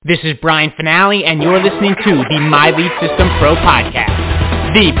This is Brian Finale, and you're listening to the My Lead System Pro podcast,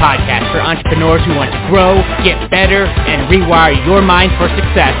 the podcast for entrepreneurs who want to grow, get better, and rewire your mind for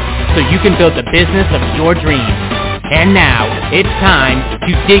success so you can build the business of your dreams. And now, it's time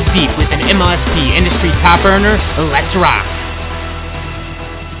to dig deep with an MLSP industry top earner. Let's rock.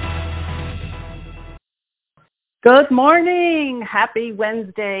 Good morning. Happy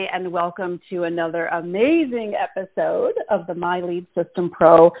Wednesday, and welcome to another amazing episode of the My Lead System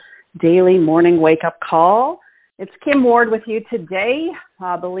Pro Daily Morning Wake Up Call. It's Kim Ward with you today.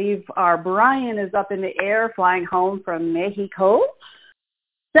 I believe our Brian is up in the air flying home from Mexico.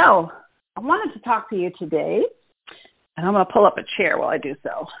 So I wanted to talk to you today, and I'm going to pull up a chair while I do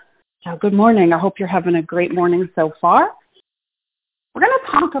so. So good morning. I hope you're having a great morning so far. We're going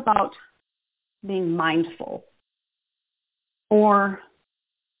to talk about being mindful or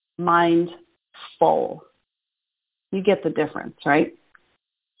mindful. You get the difference, right?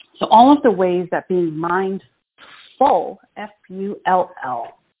 So all of the ways that being mindful,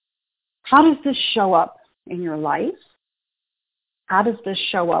 F-U-L-L, how does this show up in your life? How does this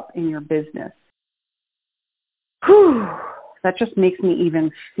show up in your business? Whew, that just makes me even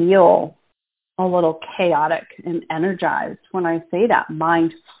feel a little chaotic and energized when I say that,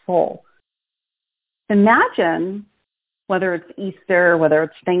 mindful. Imagine whether it's Easter, whether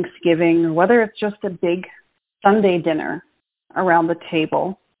it's Thanksgiving, whether it's just a big Sunday dinner around the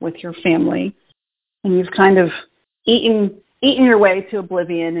table with your family, and you've kind of eaten your way to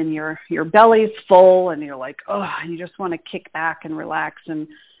oblivion, and your belly's full, and you're like, oh, you just want to kick back and relax and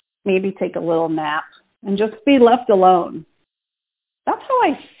maybe take a little nap and just be left alone. That's how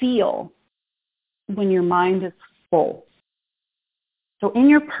I feel when your mind is full. So in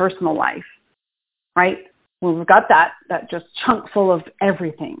your personal life, right? Well, we've got that just chunk full of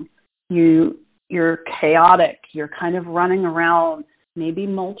everything. You're chaotic. You're kind of running around, maybe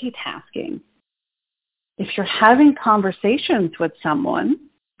multitasking. If you're having conversations with someone,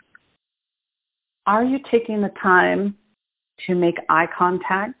 are you taking the time to make eye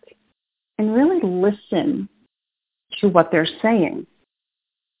contact and really listen to what they're saying?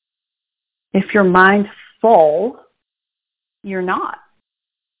 If your mind's full, you're not.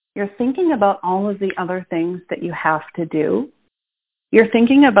 You're thinking about all of the other things that you have to do. You're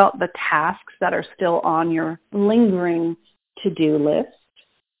thinking about the tasks that are still on your lingering to-do list,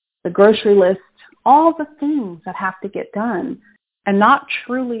 the grocery list, all the things that have to get done, and not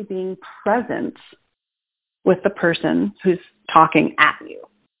truly being present with the person who's talking at you.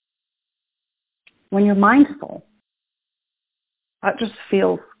 When you're mindful, that just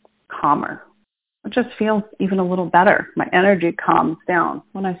feels calmer. It just feels even a little better. My energy calms down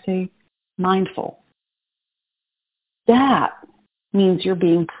when I say mindful. That means you're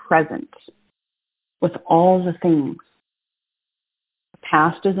being present with all the things. The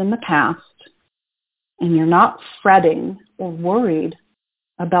past is in the past, and you're not fretting or worried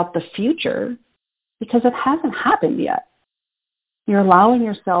about the future because it hasn't happened yet. You're allowing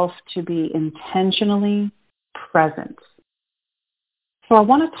yourself to be intentionally present. So I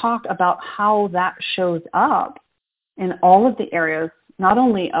want to talk about how that shows up in all of the areas, not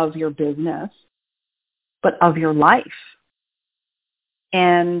only of your business, but of your life.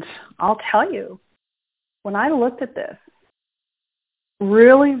 And I'll tell you, when I looked at this,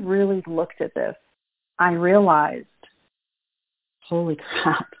 really looked at this, I realized, holy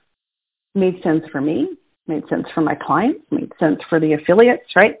crap, made sense for me, made sense for my clients, made sense for the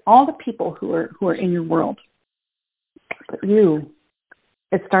affiliates, right? All the people who are in your world. But you,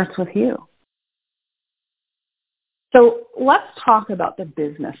 it starts with you. So let's talk about the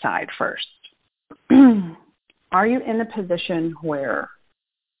business side first. Are you in a position where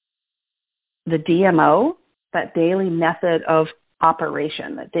the DMO, that daily method of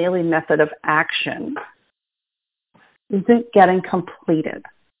operation, that daily method of action, isn't getting completed?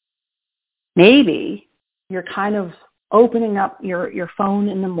 Maybe you're kind of opening up your phone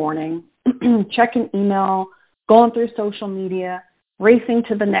in the morning, checking email, going through social media, racing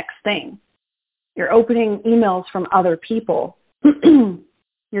to the next thing. You're opening emails from other people.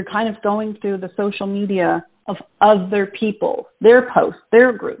 You're kind of going through the social media of other people, their posts,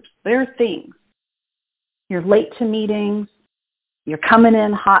 their groups, their things. You're late to meetings. You're coming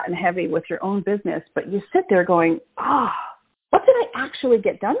in hot and heavy with your own business, but you sit there going, what did I actually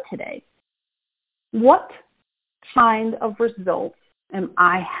get done today? What kind of results am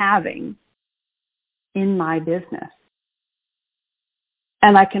I having in my business?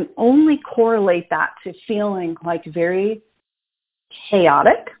 And I can only correlate that to feeling like very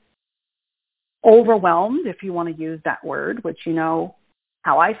chaotic, overwhelmed, if you want to use that word, which you know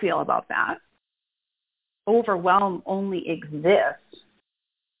how I feel about that. Overwhelm only exists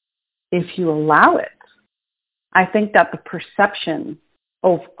if you allow it. I think that the perception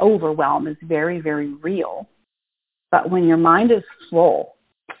of overwhelm is very, very real. But when your mind is full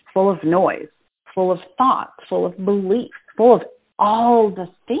of noise, full of thoughts, full of beliefs, full of all the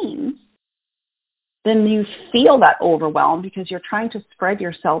things, then you feel that overwhelm because you're trying to spread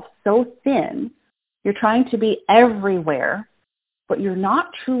yourself so thin. You're trying to be everywhere, but you're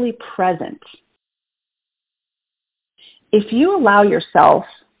not truly present. If you allow yourself,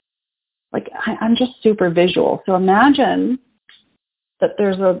 like I'm just super visual, so imagine that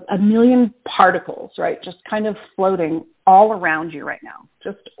there's a million particles, right, just kind of floating all around you right now,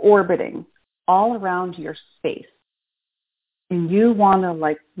 just orbiting all around your space. And you want to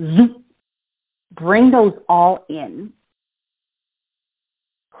like zoom, bring those all in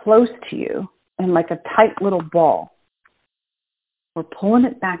close to you in like a tight little ball. We're pulling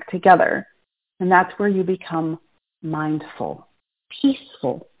it back together, and that's where you become mindful,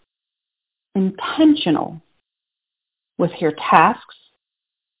 peaceful, intentional with your tasks,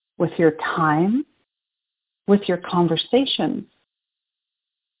 with your time, with your conversations.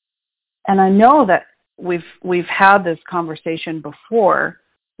 And I know that we've had this conversation before,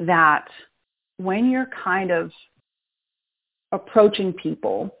 that when you're kind of approaching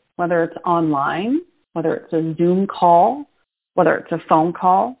people, whether it's online, whether it's a Zoom call, whether it's a phone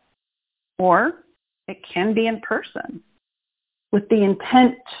call, or it can be in person, with the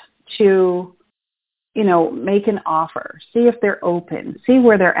intent to, make an offer, see if they're open, see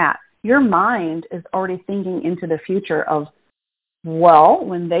where they're at. Your mind is already thinking into the future of, well,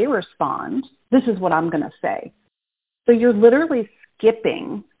 when they respond, this is what I'm going to say. So you're literally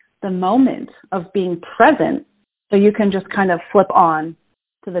skipping the moment of being present so you can just kind of flip on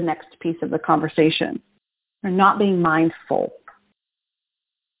to the next piece of the conversation. You're not being mindful.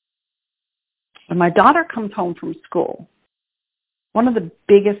 When my daughter comes home from school, one of the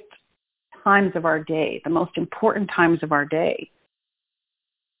biggest times of our day, the most important times of our day,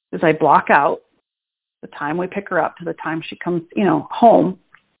 is I block out the time we pick her up to the time she comes, home,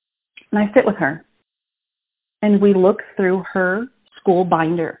 and I sit with her. And we look through her school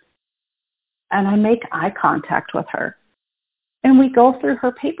binder. And I make eye contact with her. And we go through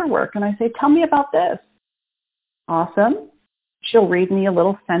her paperwork, and I say, tell me about this. Awesome. She'll read me a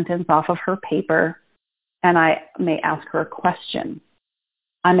little sentence off of her paper, and I may ask her a question.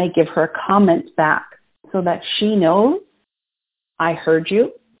 I may give her a comment back so that she knows I heard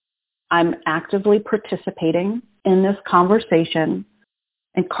you. I'm actively participating in this conversation,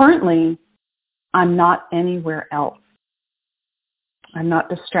 and currently I'm not anywhere else. I'm not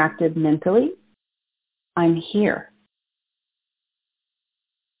distracted mentally. I'm here.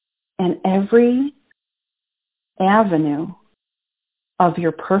 And every avenue of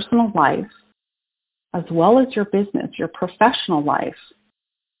your personal life, as well as your business, your professional life,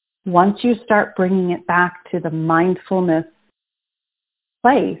 once you start bringing it back to the mindfulness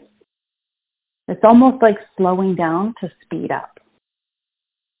place, it's almost like slowing down to speed up,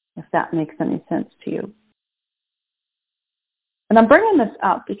 if that makes any sense to you. And I'm bringing this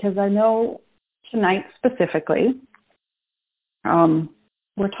up because I know tonight specifically,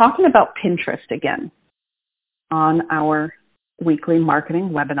 we're talking about Pinterest again on our weekly marketing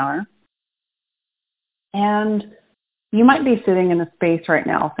webinar. And you might be sitting in a space right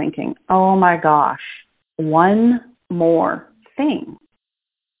now thinking, oh my gosh, one more thing.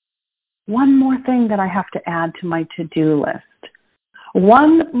 One more thing that I have to add to my to-do list.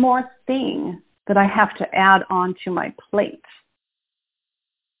 One more thing that I have to add onto my plate.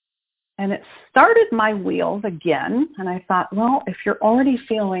 And it started my wheels again, and I thought, well, if you're already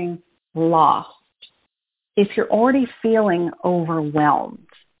feeling lost, if you're already feeling overwhelmed,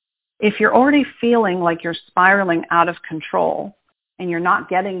 if you're already feeling like you're spiraling out of control and you're not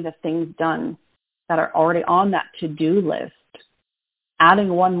getting the things done that are already on that to-do list, adding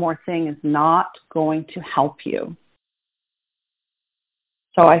one more thing is not going to help you.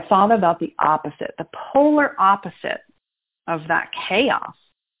 So I thought about the opposite, the polar opposite of that chaos,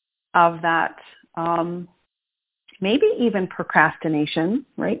 of that maybe even procrastination,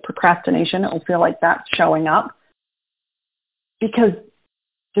 right? Procrastination, it will feel like that's showing up because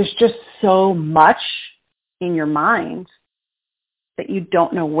there's just so much in your mind that you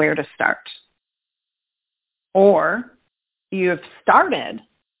don't know where to start. Or you have started,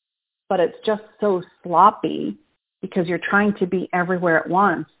 but it's just so sloppy because you're trying to be everywhere at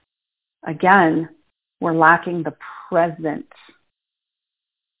once. Again, we're lacking the present,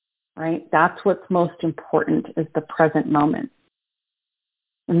 right? That's what's most important, is the present moment.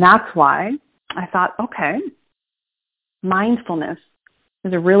 And that's why I thought, okay, mindfulness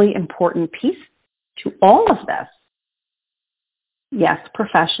is a really important piece to all of this. Yes,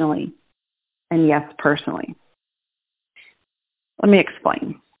 professionally. and yes, personally. Let me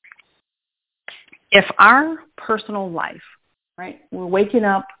explain. If our personal life, right, we're waking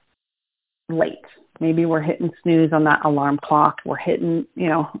up late, maybe we're hitting snooze on that alarm clock, we're hitting,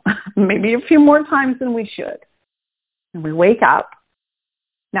 maybe a few more times than we should, and we wake up,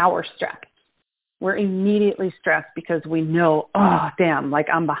 now we're stressed. We're immediately stressed because we know, oh, damn, like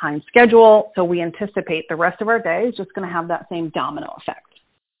I'm behind schedule, so we anticipate the rest of our day is just going to have that same domino effect.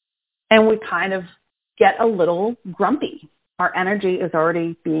 And we kind of get a little grumpy. Our energy is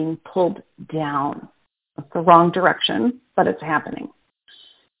already being pulled down. It's the wrong direction, but it's happening.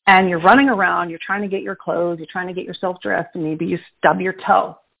 And you're running around, you're trying to get your clothes, you're trying to get yourself dressed, and maybe you stub your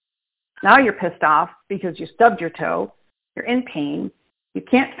toe. Now you're pissed off because you stubbed your toe, you're in pain, you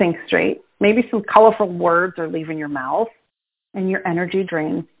can't think straight, maybe some colorful words are leaving your mouth, and your energy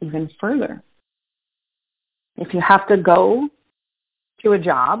drains even further. If you have to go to a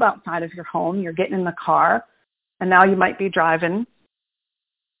job outside of your home, you're getting in the car, and now you might be driving,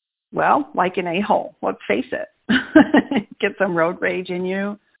 well, like an a-hole. Let's face it. Get some road rage in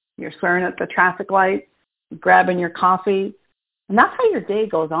you. You're swearing at the traffic light, grabbing your coffee, and that's how your day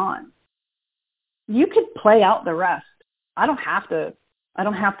goes on. You could play out the rest. I don't have to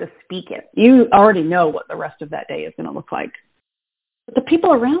speak it. You already know what the rest of that day is going to look like. But the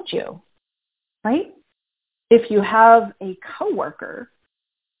people around you, right? If you have a coworker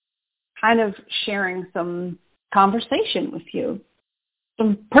kind of sharing some conversation with you,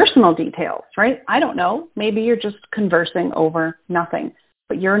 some personal details, right? I don't know. Maybe you're just conversing over nothing,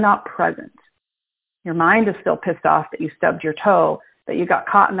 but you're not present. Your mind is still pissed off that you stubbed your toe, that you got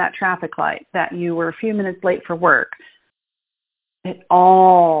caught in that traffic light, that you were a few minutes late for work. It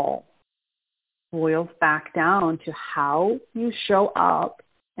all boils back down to how you show up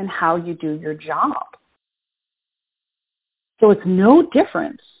and how you do your job. So it's no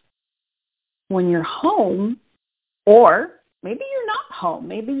different when you're home, or maybe you're not home.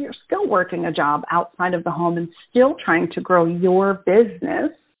 Maybe you're still working a job outside of the home and still trying to grow your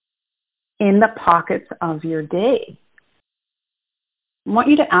business in the pockets of your day. I want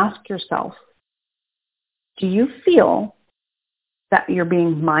you to ask yourself, do you feel that you're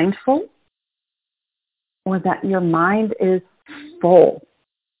being mindful or that your mind is full?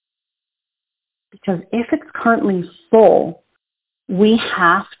 Because if it's currently full, we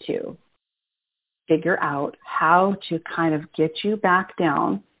have to figure out how to kind of get you back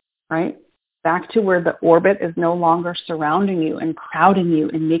down, right? Back to where the orbit is no longer surrounding you and crowding you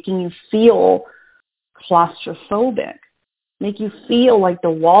and making you feel claustrophobic, make you feel like the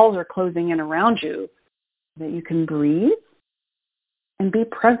walls are closing in around you, that you can breathe and be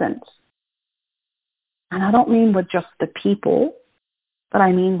present. And I don't mean with just the people, but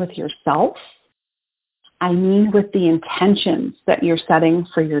I mean with yourself. I mean with the intentions that you're setting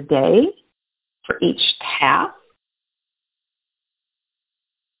for your day, for each task.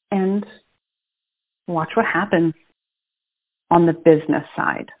 And watch what happens on the business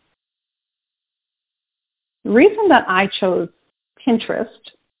side. The reason that I chose Pinterest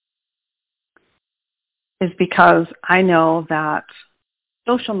is because I know that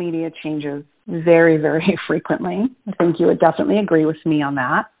social media changes very, very frequently. I think you would definitely agree with me on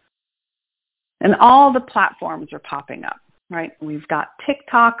that. And all the platforms are popping up, right? We've got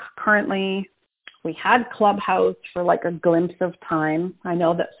TikTok currently. We had Clubhouse for like a glimpse of time. I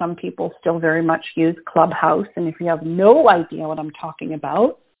know that some people still very much use Clubhouse, and if you have no idea what I'm talking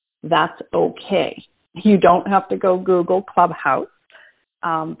about, that's okay. You don't have to go Google Clubhouse,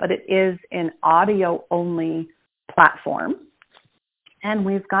 but it is an audio-only platform. And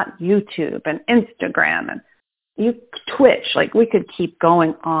we've got YouTube and Instagram and Twitch. Like, we could keep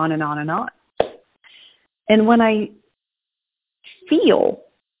going on and on and on. And when I feel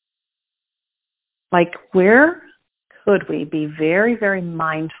like, where could we be very, very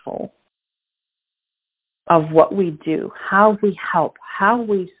mindful of what we do, how we help, how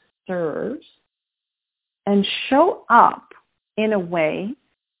we serve, and show up in a way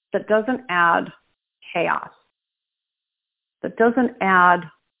that doesn't add chaos, that doesn't add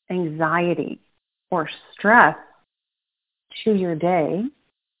anxiety or stress to your day,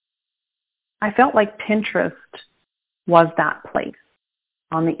 I felt like Pinterest was that place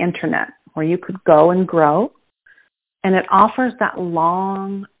on the internet where you could go and grow, and it offers that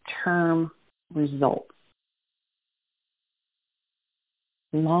long-term result.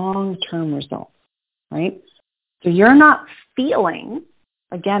 Long-term results, right? So you're not feeling,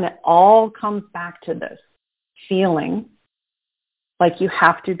 again, it all comes back to this, feeling like you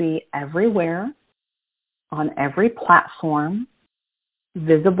have to be everywhere, on every platform,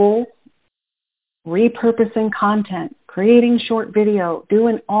 visible repurposing content, creating short video,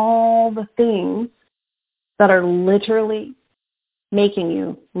 doing all the things that are literally making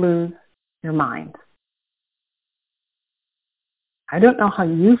you lose your mind. I don't know how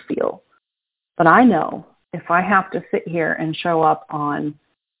you feel, but I know if I have to sit here and show up on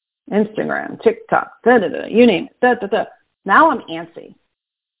Instagram, TikTok, you name it, now I'm antsy.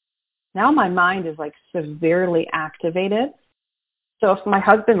 Now my mind is like severely activated. So if my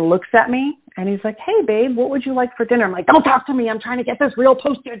husband looks at me and he's like, hey, babe, what would you like for dinner? I'm like, don't talk to me. I'm trying to get this reel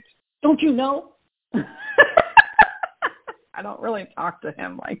posted. Don't you know? I don't really talk to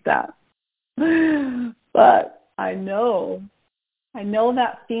him like that. But I know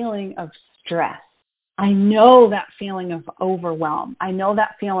that feeling of stress. I know that feeling of overwhelm. I know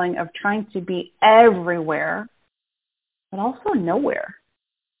that feeling of trying to be everywhere, but also nowhere.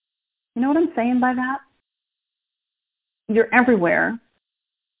 You know what I'm saying by that? You're everywhere,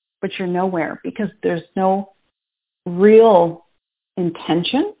 but you're nowhere because there's no real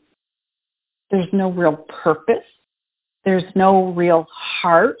intention. There's no real purpose. There's no real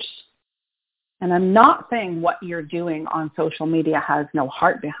heart. And I'm not saying what you're doing on social media has no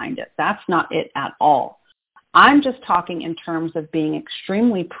heart behind it. That's not it at all. I'm just talking in terms of being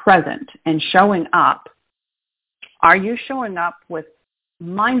extremely present and showing up. Are you showing up with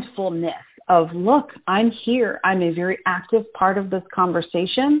mindfulness of, look, I'm here. I'm a very active part of this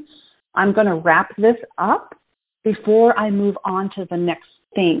conversation. I'm going to wrap this up before I move on to the next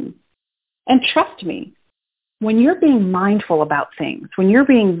thing. And trust me, when you're being mindful about things, when you're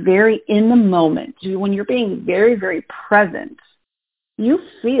being very in the moment, when you're being very, very present, you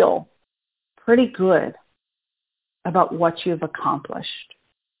feel pretty good about what you've accomplished,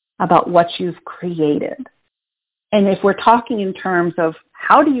 about what you've created. And if we're talking in terms of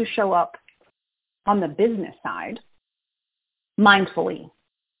how do you show up on the business side, mindfully.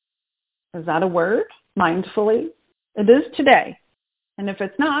 Is that a word? Mindfully? It is today. And if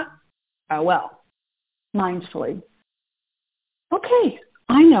it's not, oh well. Mindfully. Okay,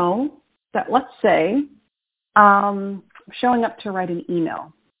 I know that, let's say, showing up to write an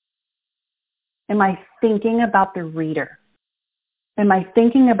email. Am I thinking about the reader? Am I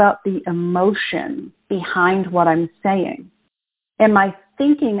thinking about the emotion behind what I'm saying? Am I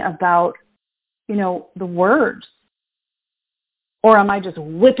thinking about, the words? Or am I just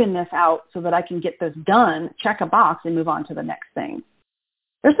whipping this out so that I can get this done, check a box, and move on to the next thing?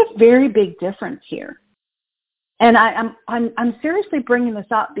 There's a very big difference here. And I'm seriously bringing this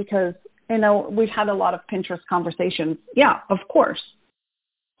up because, we've had a lot of Pinterest conversations. Yeah, of course.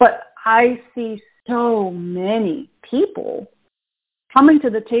 But I see so many people coming to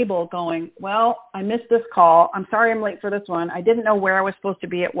the table going, well, I missed this call. I'm sorry I'm late for this one. I didn't know where I was supposed to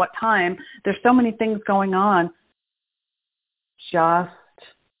be at what time. There's so many things going on. Just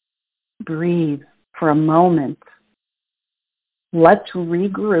breathe for a moment. Let's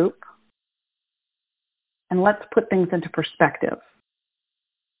regroup and let's put things into perspective.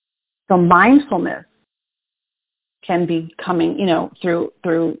 So mindfulness can be coming,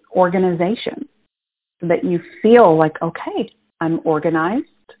 through organization, so that you feel like, okay, I'm organized.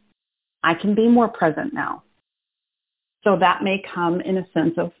 I can be more present now. So that may come in a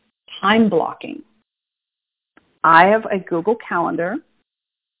sense of time blocking. I have a Google Calendar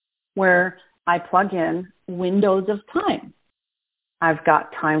where I plug in windows of time. I've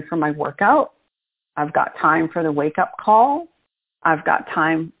got time for my workout. I've got time for the wake-up call. I've got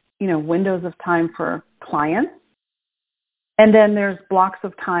time, windows of time for clients. And then there's blocks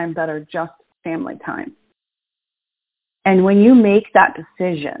of time that are just family time. And when you make that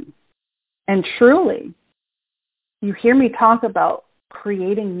decision, and truly, you hear me talk about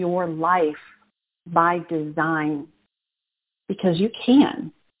creating your life by design, because you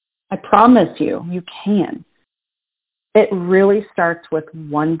can. I promise you, you can. It really starts with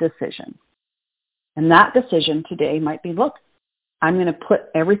one decision. And that decision today might be, look, I'm going to put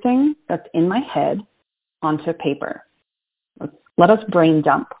everything that's in my head onto paper. Let us brain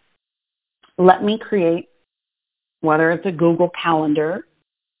dump. Let me create, whether it's a Google Calendar,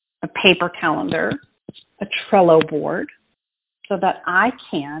 a paper calendar, a Trello board, so that I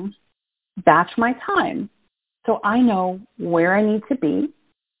can batch my time so I know where I need to be,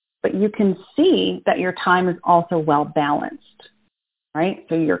 but you can see that your time is also well balanced, right?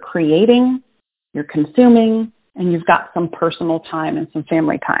 So you're creating, you're consuming, and you've got some personal time and some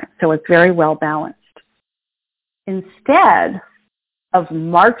family time. So it's very well balanced. Instead of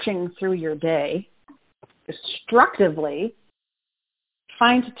marching through your day destructively,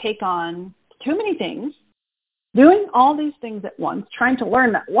 trying to take on too many things, doing all these things at once, trying to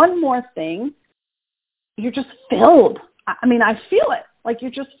learn that one more thing, you're just filled. I feel it. Like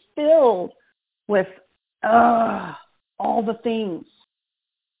you're just filled with all the things.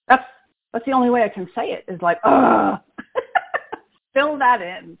 That's the only way I can say it, is like, fill that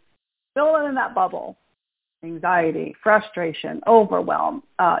in. Fill it in that bubble. Anxiety, frustration, overwhelm,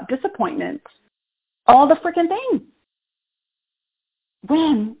 disappointment, all the freaking things.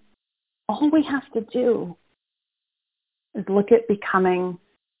 When all we have to do is look at becoming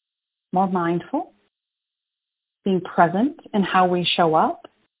more mindful, being present in how we show up,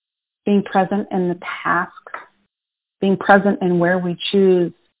 being present in the tasks, being present in where we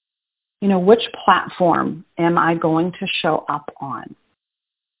choose, which platform am I going to show up on?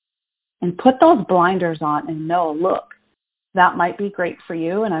 And put those blinders on and know, look, that might be great for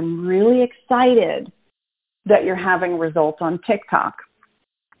you, and I'm really excited that you're having results on TikTok.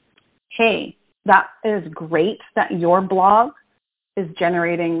 Hey, that is great that your blog is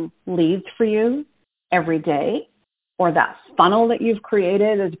generating leads for you every day, or that funnel that you've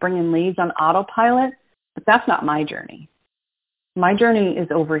created is bringing leads on autopilot, but that's not my journey. My journey is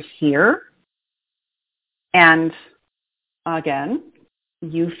over here, and again,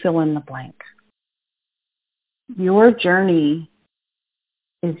 you fill in the blank. Your journey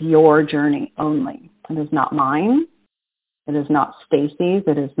is your journey only. It is not mine. It is not Stacy's.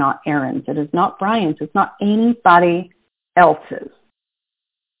 It is not Erin's. It is not Brian's. It's not anybody else's.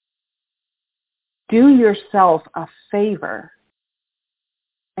 Do yourself a favor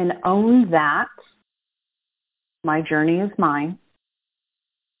and own that my journey is mine,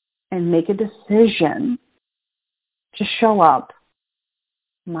 and make a decision to show up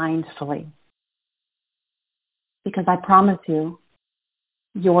mindfully. Because I promise you,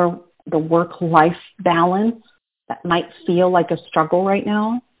 the work-life balance that might feel like a struggle right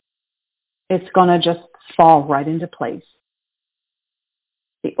now, it's going to just fall right into place.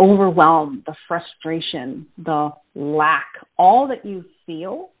 The overwhelm, the frustration, the lack, all that you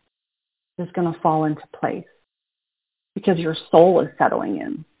feel is going to fall into place because your soul is settling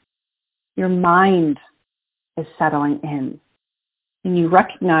in. Your mind is settling in. And you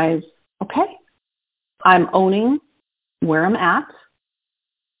recognize, okay, I'm owning where I'm at,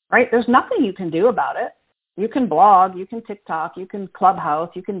 right? There's nothing you can do about it. You can blog, you can TikTok, you can Clubhouse,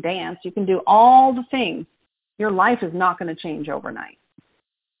 you can dance, you can do all the things. Your life is not going to change overnight.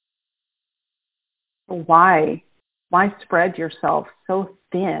 Why spread yourself so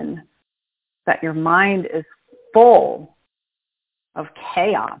thin that your mind is full of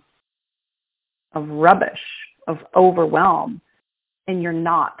chaos, of rubbish, of overwhelm, and you're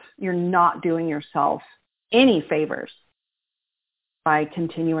not doing yourself any favors by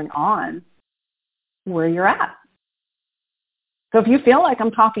continuing on where you're at. So if you feel like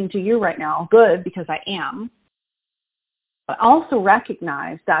I'm talking to you right now, good, because I am, but also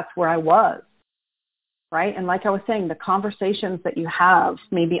recognize that's where I was, right? And like I was saying, the conversations that you have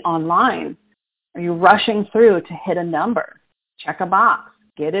maybe online, are you rushing through to hit a number, check a box,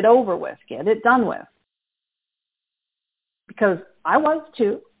 get it over with, get it done with? Because I was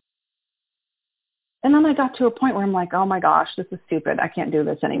too. And then I got to a point where I'm like, oh my gosh, this is stupid. I can't do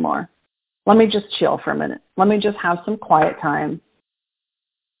this anymore. Let me just chill for a minute. Let me just have some quiet time.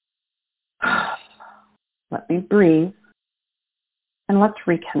 Let me breathe. And let's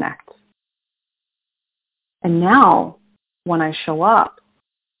reconnect. And now, when I show up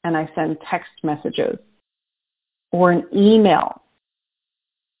and I send text messages or an email,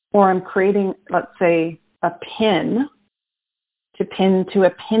 or I'm creating, let's say, a pin to pin to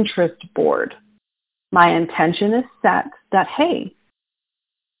a Pinterest board, my intention is set that, hey,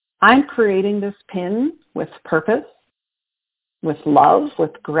 I'm creating this pin with purpose, with love,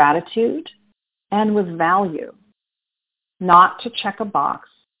 with gratitude, and with value. Not to check a box,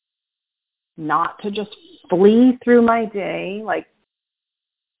 not to just flee through my day like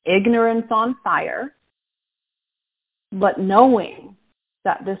ignorance on fire, but knowing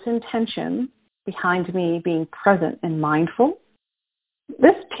that this intention behind me being present and mindful,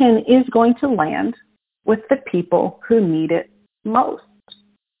 this pin is going to land with the people who need it most.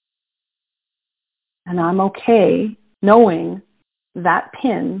 And I'm okay knowing that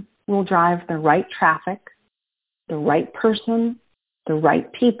pin will drive the right traffic, the right person, the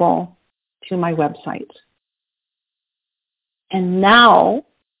right people to my website. And now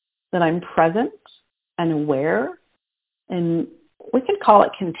that I'm present and aware, and we can call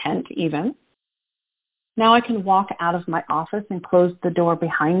it content even, now I can walk out of my office and close the door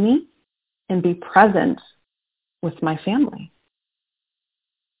behind me and be present with my family.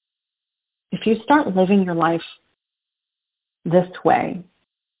 If you start living your life this way,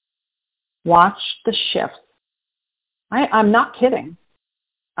 watch the shift. I'm not kidding.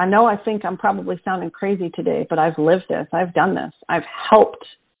 I know I think I'm probably sounding crazy today, but I've lived this. I've done this. I've helped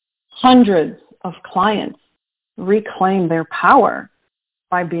hundreds of clients reclaim their power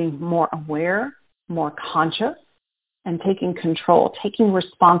by being more aware, more conscious, and taking control, taking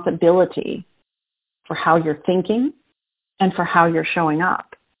responsibility for how you're thinking and for how you're showing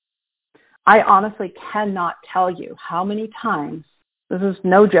up. I honestly cannot tell you how many times, this is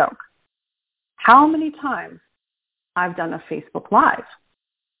no joke, how many times I've done a Facebook Live,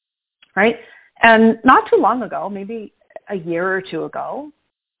 right? And not too long ago, maybe a year or two ago,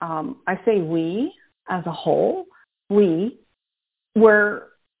 I say we as a whole, we were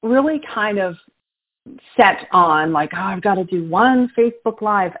really kind of set on like, oh, I've got to do one Facebook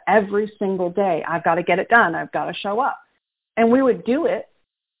Live every single day. I've got to get it done. I've got to show up. And we would do it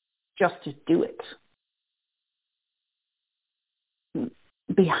just to do it.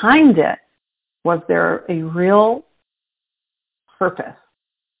 Behind it, was there a real purpose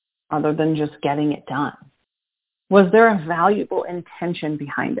other than just getting it done? Was there a valuable intention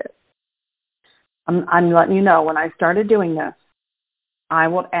behind it? I'm letting you know, when I started doing this, I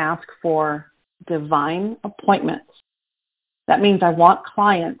would ask for divine appointments. That means I want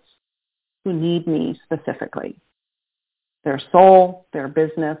clients who need me specifically. Their soul, their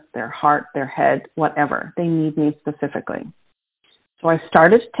business, their heart, their head, whatever. They need me specifically. So I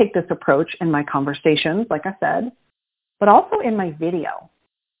started to take this approach in my conversations, like I said, but also in my video.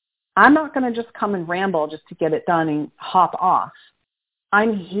 I'm not going to just come and ramble just to get it done and hop off.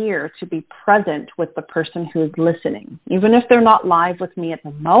 I'm here to be present with the person who is listening. Even if they're not live with me at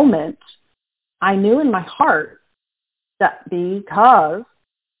the moment, I knew in my heart that because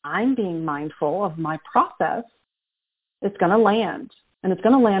I'm being mindful of my process, it's going to land, and it's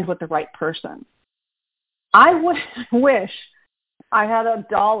going to land with the right person. I wish I had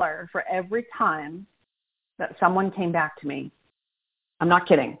 $1 for every time that someone came back to me. I'm not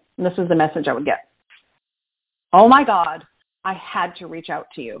kidding. This is the message I would get. Oh my God, I had to reach out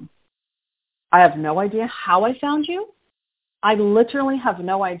to you. I have no idea how I found you. I literally have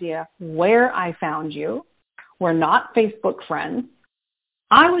no idea where I found you. We're not Facebook friends.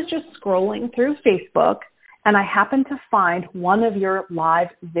 I was just scrolling through Facebook and I happened to find one of your live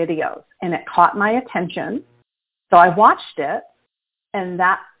videos and it caught my attention. So I watched it, and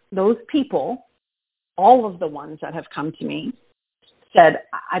those people, all of the ones that have come to me, said,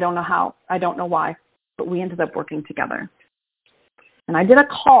 I don't know how, I don't know why, but we ended up working together. And I did a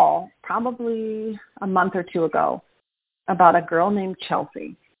call probably a month or two ago about a girl named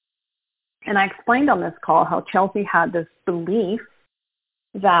Chelsea. And I explained on this call how Chelsea had this belief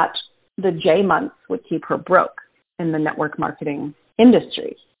that the J months would keep her broke in the network marketing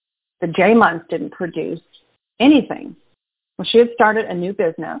industry. The J months didn't produce anything. Well, she had started a new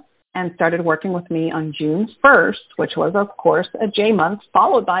business and started working with me on June 1st, which was, of course, a J month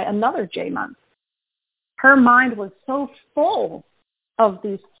followed by another J month. Her mind was so full of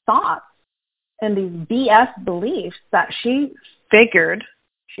these thoughts and these BS beliefs that she figured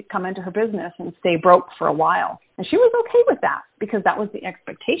she'd come into her business and stay broke for a while. And she was okay with that because that was the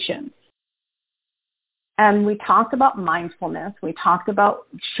expectation. And we talked about mindfulness. We talked about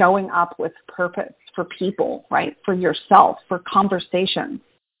showing up with purpose for people, right? For yourself, for conversations.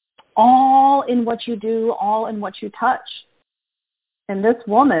 All in what you do, all in what you touch. And this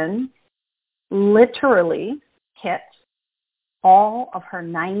woman literally hit all of her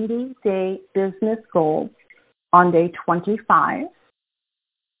 90-day business goals on day 25.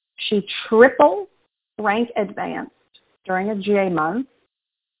 She triple rank advanced during a J month,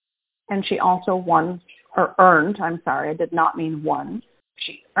 and she also I did not mean won.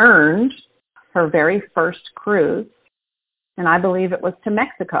 She earned her very first cruise, and I believe it was to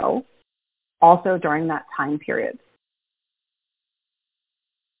Mexico, also during that time period.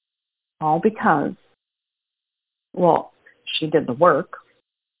 All because, she did the work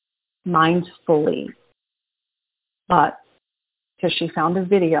mindfully, but because she found a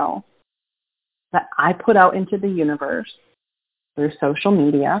video that I put out into the universe through social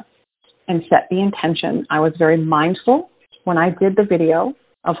media and set the intention. I was very mindful when I did the video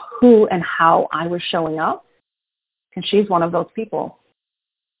of who and how I was showing up. And she's one of those people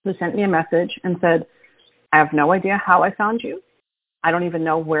who sent me a message and said, I have no idea how I found you. I don't even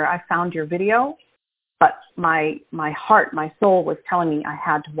know where I found your video, but my heart, my soul was telling me I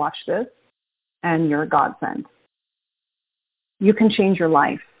had to watch this, and you're a godsend. You can change your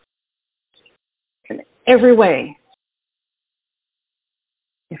life in every way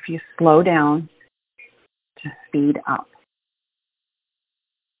if you slow down to speed up.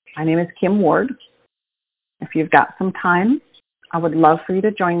 My name is Kim Ward. If you've got some time, I would love for you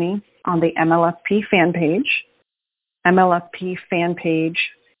to join me on the MLSP fan page,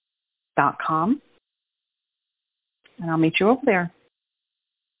 MLSPfanpage.com, and I'll meet you over there.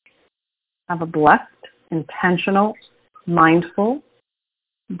 Have a blessed, intentional, mindful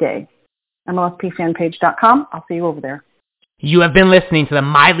day. MLSPfanpage.com. I'll see you over there. You have been listening to the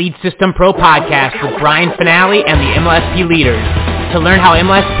My Lead System Pro podcast with Brian Finale and the MLSP leaders. To learn how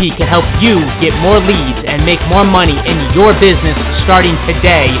MLSP can help you get more leads and make more money in your business starting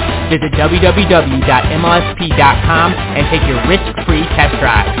today, visit www.mlsp.com and take your risk-free test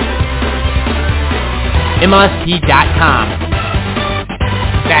drive. MLSP.com.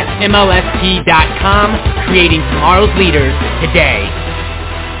 That's MLSP.com, creating tomorrow's leaders today.